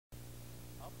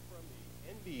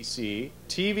PC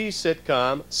TV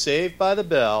sitcom Saved by the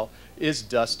Bell is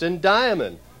Dustin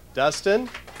Diamond. Dustin,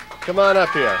 come on up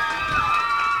here.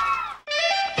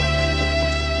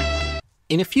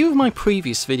 In a few of my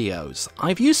previous videos,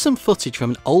 I've used some footage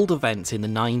from an old event in the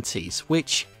 90s,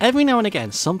 which every now and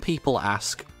again some people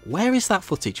ask, where is that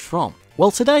footage from?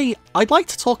 Well, today I'd like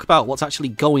to talk about what's actually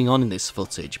going on in this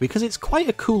footage, because it's quite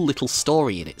a cool little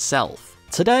story in itself.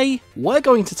 Today, we're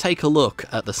going to take a look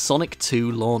at the Sonic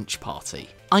 2 launch party.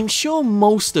 I'm sure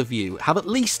most of you have at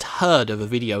least heard of a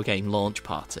video game launch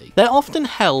party. They're often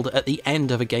held at the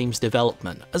end of a game's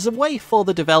development, as a way for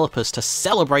the developers to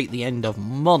celebrate the end of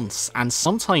months and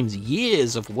sometimes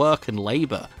years of work and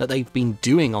labour that they've been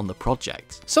doing on the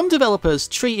project. Some developers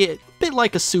treat it a bit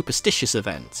like a superstitious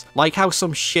event, like how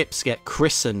some ships get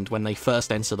christened when they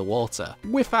first enter the water.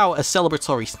 Without a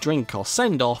celebratory drink or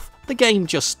send-off, the game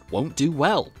just won't do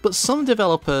well. But some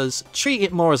developers treat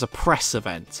it more as a press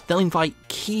event. They'll invite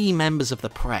key members of the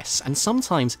press, and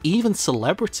sometimes even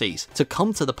celebrities, to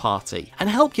come to the party and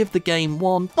help give the game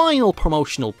one final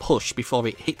promotional push before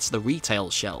it hits the retail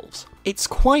shelves. It's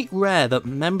quite rare that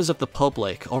members of the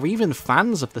public, or even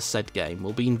fans of the said game,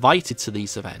 will be invited to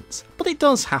these events, but it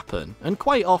does happen, and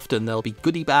quite often there'll be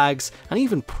goodie bags and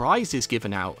even prizes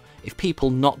given out if people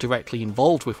not directly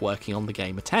involved with working on the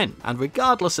game attend. And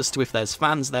regardless as to if there's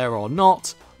fans there or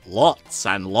not, lots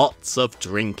and lots of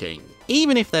drinking.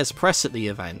 Even if there's press at the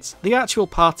event, the actual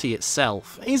party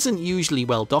itself isn't usually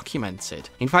well documented.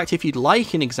 In fact, if you'd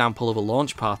like an example of a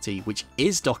launch party which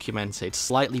is documented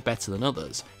slightly better than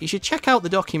others, you should check out the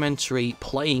documentary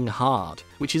Playing Hard,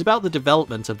 which is about the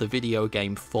development of the video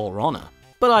game For Honor.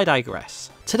 But I digress.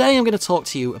 Today I'm going to talk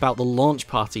to you about the launch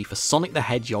party for Sonic the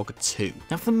Hedgehog 2.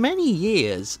 Now, for many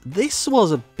years, this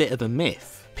was a bit of a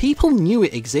myth. People knew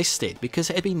it existed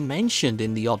because it had been mentioned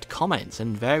in the odd comments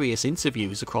and various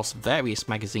interviews across various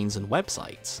magazines and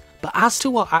websites. But as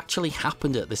to what actually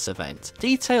happened at this event,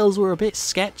 details were a bit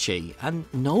sketchy, and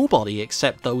nobody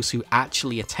except those who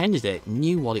actually attended it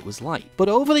knew what it was like. But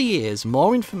over the years,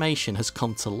 more information has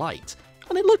come to light,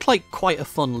 and it looked like quite a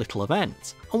fun little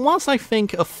event. And whilst I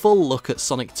think a full look at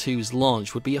Sonic 2's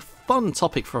launch would be a fun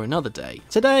topic for another day,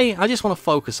 today I just want to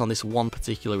focus on this one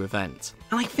particular event.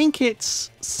 And I think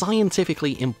it's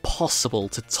scientifically impossible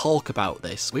to talk about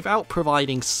this without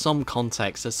providing some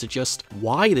context as to just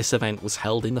why this event was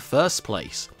held in the first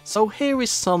place. So here is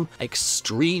some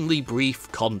extremely brief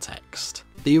context.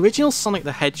 The original Sonic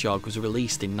the Hedgehog was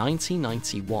released in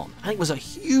 1991, and it was a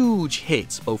huge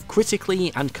hit both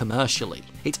critically and commercially.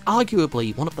 It's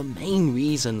arguably one of the main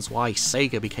reasons why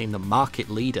Sega became the market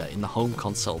leader in the home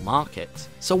console market.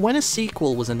 So when a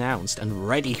sequel was announced and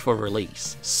ready for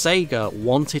release, Sega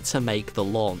wanted to make the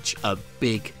launch a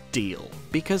big deal,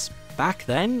 because back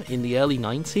then, in the early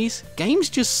 90s, games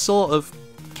just sort of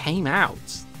came out.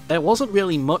 There wasn't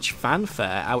really much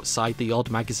fanfare outside the odd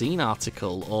magazine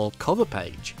article or cover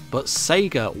page, but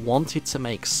Sega wanted to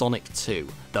make Sonic 2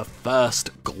 the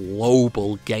first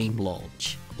global game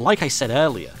launch. Like I said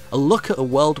earlier, a look at a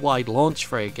worldwide launch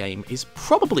for a game is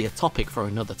probably a topic for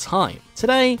another time.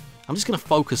 Today, I'm just going to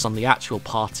focus on the actual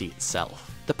party itself.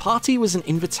 The party was an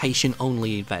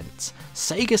invitation-only event.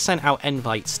 Sega sent out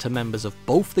invites to members of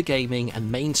both the gaming and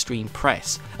mainstream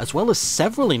press, as well as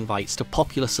several invites to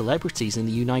popular celebrities in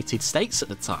the United States at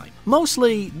the time.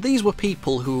 Mostly, these were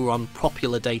people who were on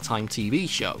popular daytime TV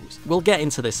shows. We'll get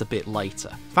into this a bit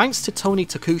later. Thanks to Tony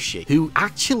Takushi, who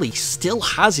actually still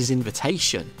has his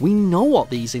invitation, we know what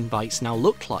these invites now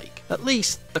look like. At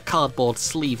least, the cardboard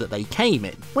sleeve that they came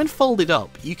in. When folded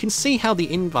up, you can see how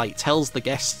the invite tells the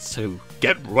guests to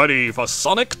get ready for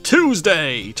Sonic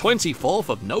Tuesday, 24th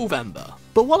of November.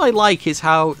 But what I like is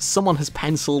how someone has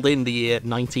penciled in the year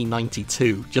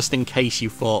 1992, just in case you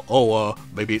thought,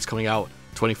 maybe it's coming out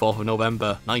 24th of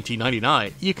November,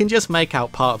 1999. You can just make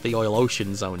out part of the Oil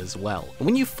Ocean Zone as well. And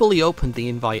when you fully opened the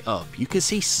invite up, you can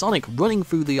see Sonic running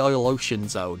through the Oil Ocean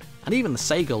Zone, and even the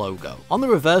Sega logo. On the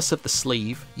reverse of the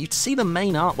sleeve, you'd see the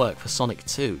main artwork for Sonic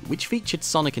 2, which featured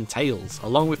Sonic and Tails,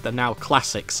 along with the now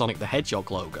classic Sonic the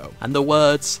Hedgehog logo, and the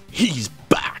words, "He's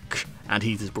back, and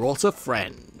he's brought a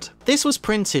friend." This was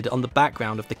printed on the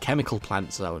background of the chemical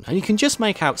plant zone, and you can just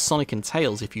make out Sonic and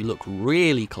Tails if you look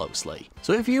really closely.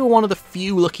 So if you were one of the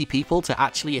few lucky people to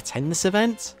actually attend this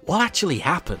event, what actually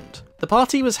happened? The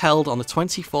party was held on the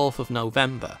 24th of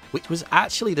November, which was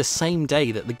actually the same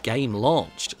day that the game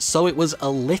launched, so it was a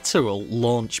literal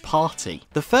launch party.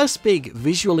 The first big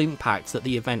visual impact that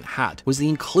the event had was the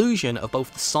inclusion of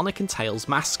both the Sonic and Tails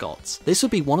mascots. This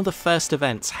would be one of the first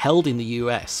events held in the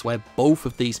US where both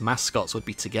of these mascots would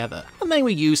be together, and they were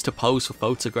used to pose for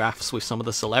photographs with some of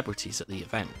the celebrities at the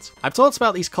event. I've talked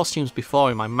about these costumes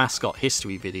before in my mascot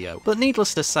history video, but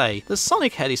needless to say, the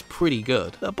Sonic head is pretty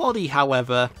good. The body,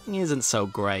 however, isn't so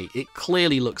great. It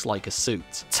clearly looks like a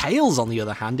suit. Tails, on the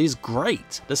other hand, is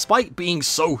great. Despite being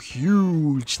so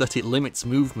huge that it limits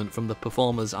movement from the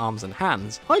performer's arms and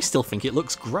hands, I still think it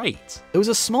looks great. There was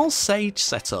a small stage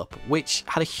setup which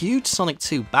had a huge Sonic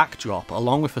 2 backdrop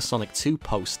along with a Sonic 2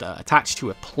 poster attached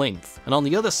to a plinth, and on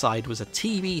the other side was a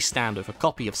TV stand with a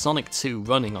copy of Sonic 2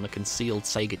 running on a concealed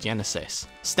Sega Genesis.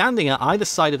 Standing at either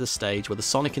side of the stage were the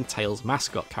Sonic and Tails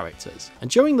mascot characters, and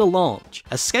during the launch,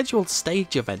 a scheduled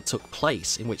stage event took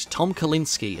place in which Tom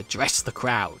Kalinske addressed the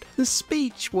crowd. The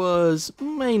speech was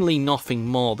mainly nothing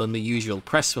more than the usual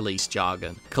press release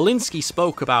jargon. Kalinske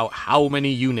spoke about how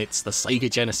many units the Sega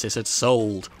Genesis had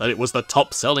sold, that it was the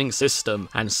top selling system,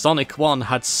 and Sonic 1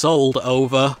 had sold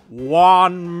over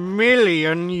 1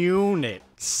 million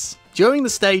units. During the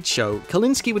stage show,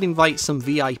 Kalinske would invite some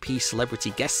VIP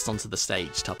celebrity guests onto the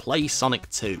stage to play Sonic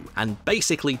 2, and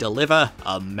basically deliver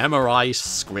a memorized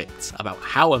script about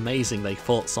how amazing they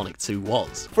thought Sonic 2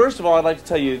 was. First of all, I'd like to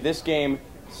tell you this game,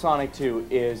 Sonic 2,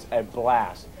 is a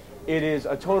blast. It is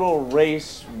a total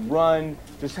race, run,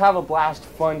 just have a blast,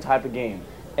 fun type of game.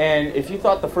 And if you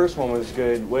thought the first one was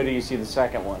good, wait till you see the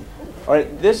second one.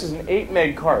 Alright, this is an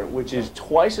 8-meg kart, which is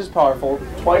twice as powerful,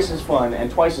 twice as fun,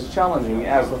 and twice as challenging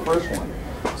as the first one.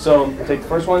 So, take the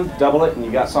first one, double it, and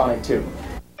you got Sonic 2.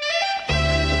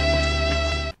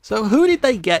 So who did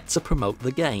they get to promote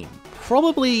the game?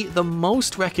 Probably the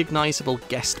most recognisable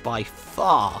guest by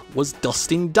far was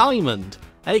Dustin Diamond,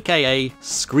 aka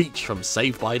Screech from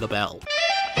Saved by the Bell.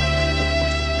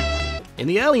 In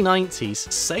the early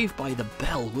 90s, Saved by the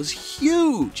Bell was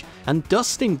huge, and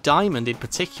Dustin Diamond in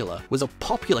particular was a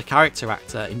popular character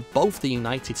actor in both the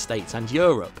United States and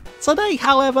Europe. Today,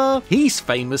 however, he's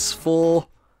famous for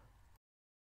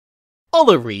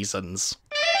other reasons.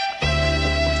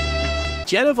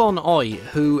 Jenna Von Oy,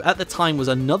 who at the time was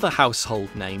another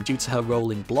household name due to her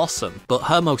role in Blossom, but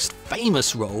her most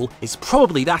famous role is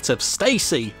probably that of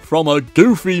Stacy from a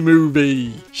Goofy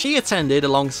movie. She attended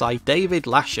alongside David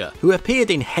Lasher, who appeared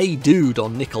in Hey Dude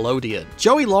on Nickelodeon.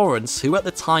 Joey Lawrence, who at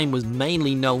the time was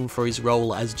mainly known for his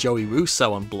role as Joey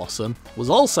Russo on Blossom, was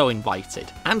also invited.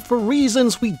 And for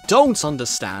reasons we don't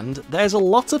understand, there's a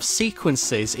lot of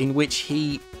sequences in which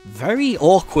he very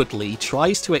awkwardly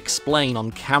tries to explain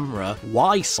on camera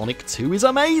why Sonic 2 is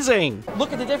amazing.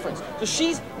 Look at the difference.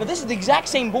 So now this is the exact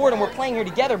same board and we're playing here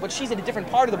together, but she's at a different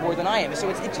part of the board than I am. So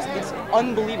it's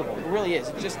unbelievable. It really is.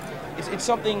 It's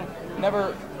something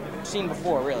never seen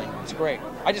before, really. It's great.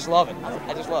 I just love it.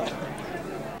 I just love it.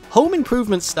 Home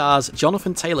Improvement stars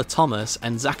Jonathan Taylor Thomas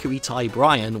and Zachary Ty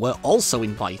Bryan were also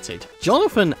invited.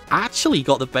 Jonathan actually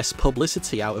got the best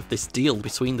publicity out of this deal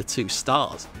between the two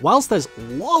stars. Whilst there's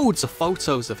loads of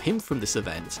photos of him from this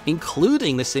event,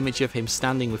 including this image of him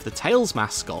standing with the Tails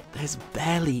mascot, there's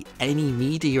barely any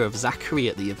media of Zachary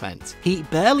at the event. He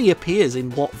barely appears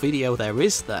in what video there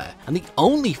is there, and the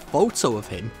only photo of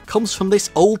him comes from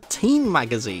this old teen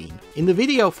magazine. In the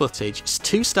video footage,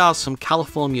 two stars from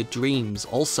California Dreams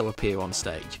also appear on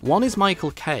stage. One is Michael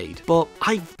Cade, but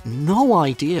I've no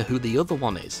idea who the other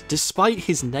one is, despite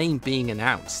his name being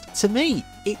announced. To me,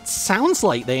 it sounds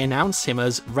like they announced him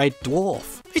as Red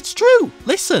Dwarf. It's true,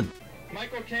 listen.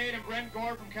 Michael Cade and Brent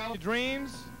Gore from California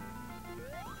Dreams.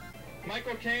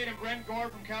 Michael Cade and Brent Gore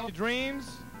from California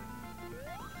Dreams.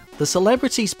 The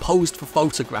celebrities posed for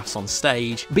photographs on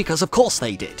stage, because of course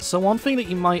they did. So one thing that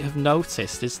you might have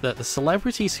noticed is that the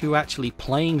celebrities who are actually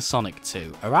playing Sonic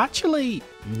 2 are actually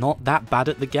not that bad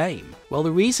at the game. Well,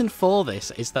 the reason for this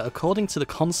is that according to the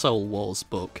Console Wars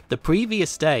book, the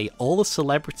previous day all the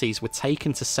celebrities were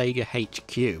taken to Sega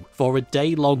HQ for a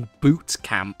day-long boot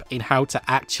camp in how to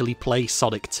actually play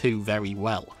Sonic 2 very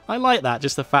well. I like that,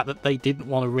 just the fact that they didn't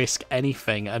want to risk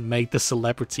anything and made the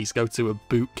celebrities go to a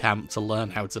boot camp to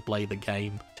learn how to play the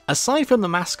game. Aside from the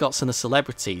mascots and the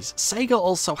celebrities, Sega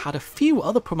also had a few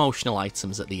other promotional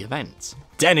items at the event.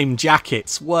 Denim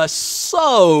jackets were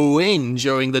so in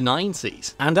during the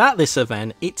 90s, and at this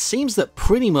event it seems that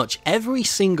pretty much every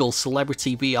single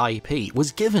celebrity VIP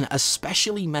was given a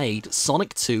specially made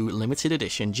Sonic 2 limited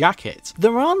edition jacket.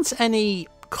 There aren't any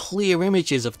clear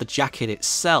images of the jacket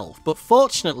itself, but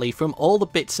fortunately from all the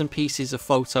bits and pieces of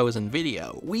photos and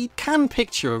video, we can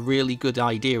picture a really good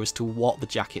idea as to what the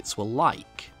jackets were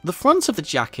like. The front of the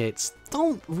jackets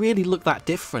don't really look that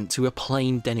different to a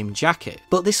plain denim jacket,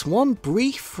 but this one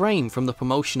brief frame from the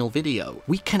promotional video,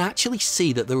 we can actually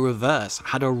see that the reverse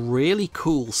had a really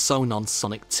cool sewn on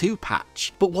Sonic 2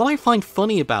 patch. But what I find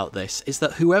funny about this is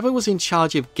that whoever was in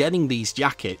charge of getting these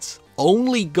jackets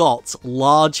only got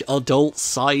large adult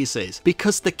sizes,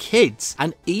 because the kids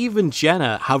and even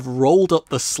Jenna have rolled up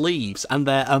the sleeves and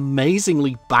they're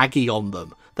amazingly baggy on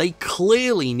them. They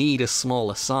clearly need a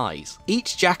smaller size.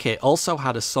 Each jacket also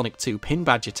had a Sonic 2 pin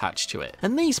badge attached to it,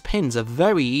 and these pins are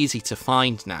very easy to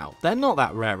find now. They're not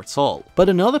that rare at all. But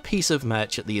another piece of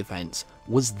merch at the event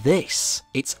was this.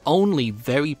 It's only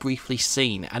very briefly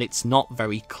seen and it's not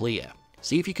very clear.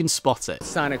 See if you can spot it.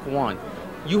 Sonic 1.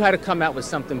 You had to come out with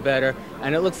something better,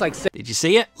 and it looks like... Did you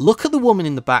see it? Look at the woman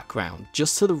in the background,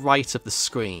 just to the right of the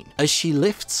screen. As she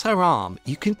lifts her arm,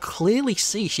 you can clearly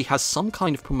see she has some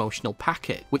kind of promotional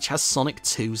packet, which has Sonic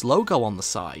 2's logo on the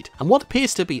side, and what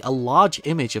appears to be a large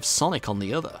image of Sonic on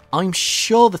the other. I'm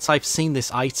sure that I've seen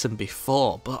this item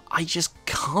before, but I just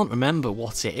can't remember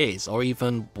what it is, or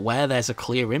even where there's a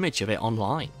clear image of it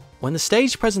online. When the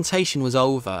stage presentation was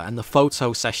over and the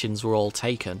photo sessions were all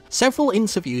taken, several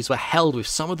interviews were held with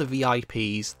some of the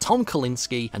VIPs, Tom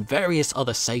Kalinske, and various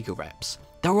other Sega reps.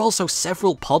 There were also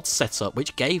several pods set up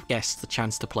which gave guests the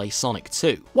chance to play Sonic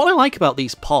 2. What I like about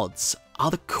these pods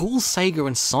are the cool Sega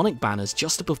and Sonic banners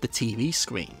just above the TV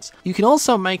screens. You can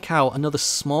also make out another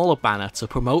smaller banner to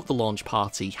promote the launch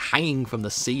party hanging from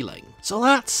the ceiling. So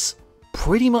that's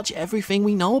pretty much everything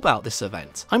we know about this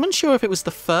event. I'm unsure if it was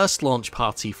the first launch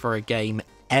party for a game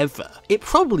ever. It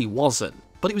probably wasn't,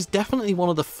 but it was definitely one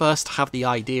of the first to have the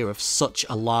idea of such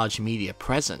a large media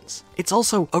presence. It's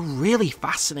also a really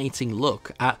fascinating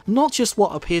look at not just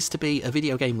what appears to be a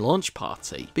video game launch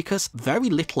party, because very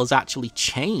little has actually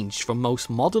changed from most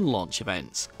modern launch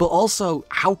events, but also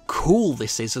how cool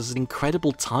this is as an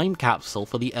incredible time capsule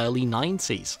for the early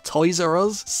 90s. Toys R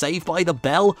Us, Saved by the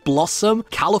Bell, Blossom,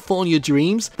 California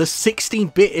Dreams, the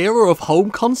 16-bit era of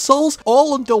home consoles,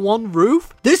 all under one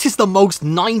roof. This is the most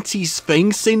 90s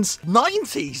thing since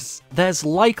 90s. There's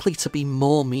likely to be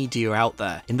more media out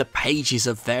there in the pages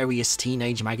of various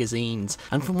teenage magazines,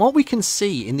 and from what we can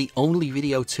see in the only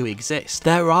video to exist,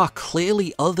 there are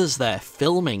clearly others there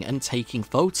filming and taking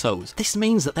photos. This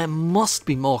means that there must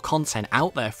be more content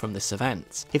out there from this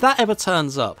event. If that ever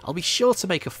turns up, I'll be sure to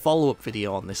make a follow-up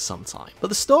video on this sometime. But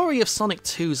the story of Sonic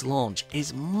 2's launch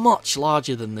is much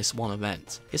larger than this one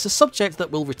event. It's a subject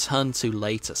that we'll return to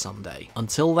later someday.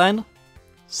 Until then,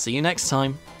 see you next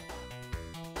time.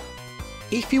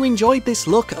 If you enjoyed this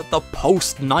look at the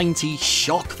post-90s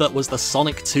shock that was the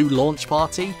Sonic 2 launch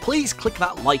party, please click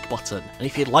that like button, and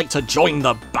if you'd like to join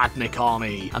the Badnik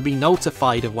Army and be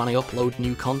notified of when I upload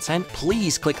new content,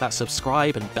 please click that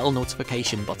subscribe and bell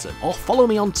notification button, or follow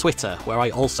me on Twitter where I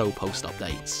also post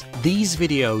updates. These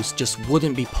videos just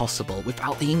wouldn't be possible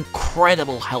without the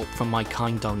incredible help from my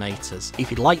kind donators.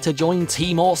 If you'd like to join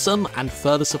Team Awesome and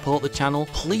further support the channel,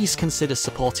 please consider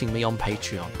supporting me on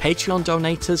Patreon. Patreon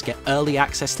donators get early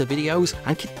access to videos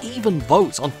and can even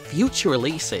vote on future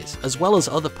releases, as well as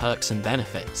other perks and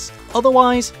benefits.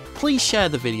 Otherwise, please share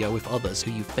the video with others who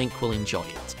you think will enjoy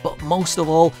it. But most of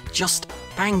all, just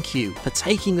thank you for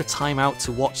taking the time out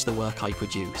to watch the work I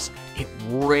produce. It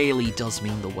really does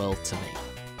mean the world to me.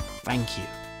 Thank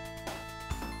you.